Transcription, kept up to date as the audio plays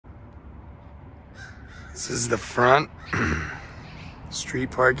This is the front.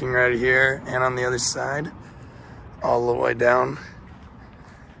 Street parking right here and on the other side, all the way down.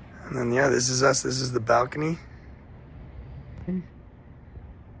 And then yeah, this is us. This is the balcony.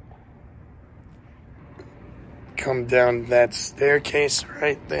 Come down that staircase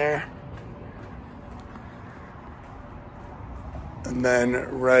right there. And then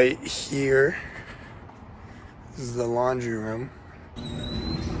right here is the laundry room.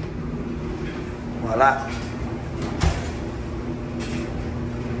 Voila.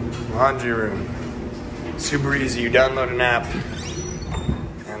 Laundry room. Super easy. You download an app.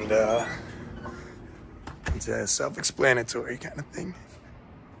 And it's a self-explanatory kind of thing.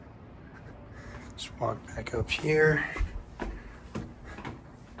 Just walk back up here.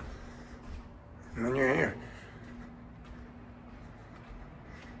 And then you're here.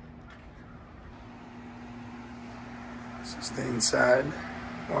 So stay inside.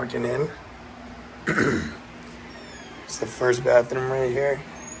 Walking in. It's the first bathroom right here.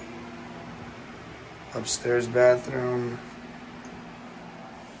 Upstairs bathroom.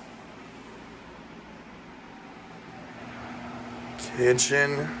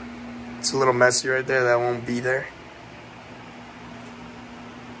 Kitchen. It's a little messy right there. That won't be there.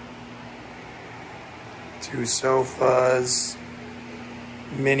 2 sofas.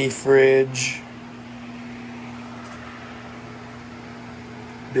 Mini fridge.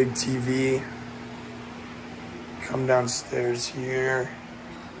 Big TV. Come downstairs here.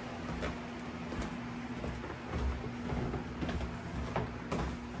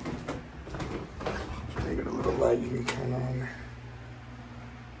 They got a little light you can turn on.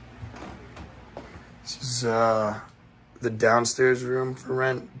 This is the downstairs room for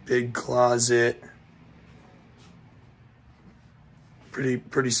rent. Big closet.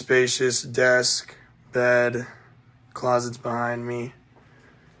 Pretty spacious desk, bed, closets behind me.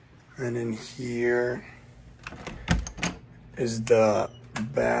 And in here is the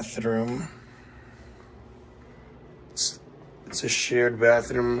bathroom. It's a shared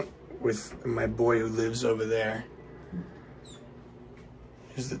bathroom with my boy who lives over there.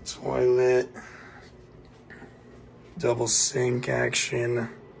 Here's the toilet. Double sink action.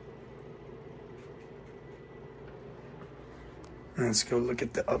 Let's go look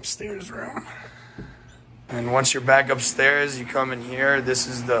at the upstairs room. And once you're back upstairs, you come in here. This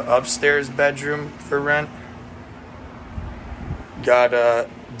is the upstairs bedroom for rent. Got a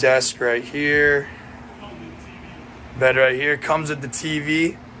desk right here. Bed right here. Comes with the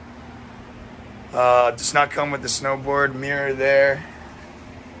TV. Does not come with the snowboard. Mirror there.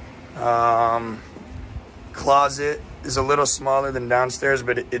 Closet is a little smaller than downstairs,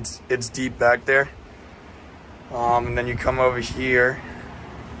 but it's deep back there. And then you come over here.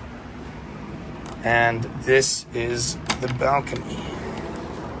 And this is the balcony.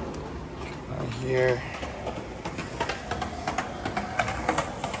 Right here.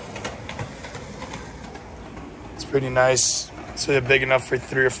 It's pretty nice. It's big enough for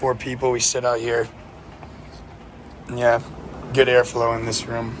 3 or 4 people. We sit out here. Yeah, good airflow in this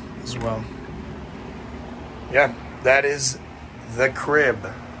room as well. Yeah, that is the crib.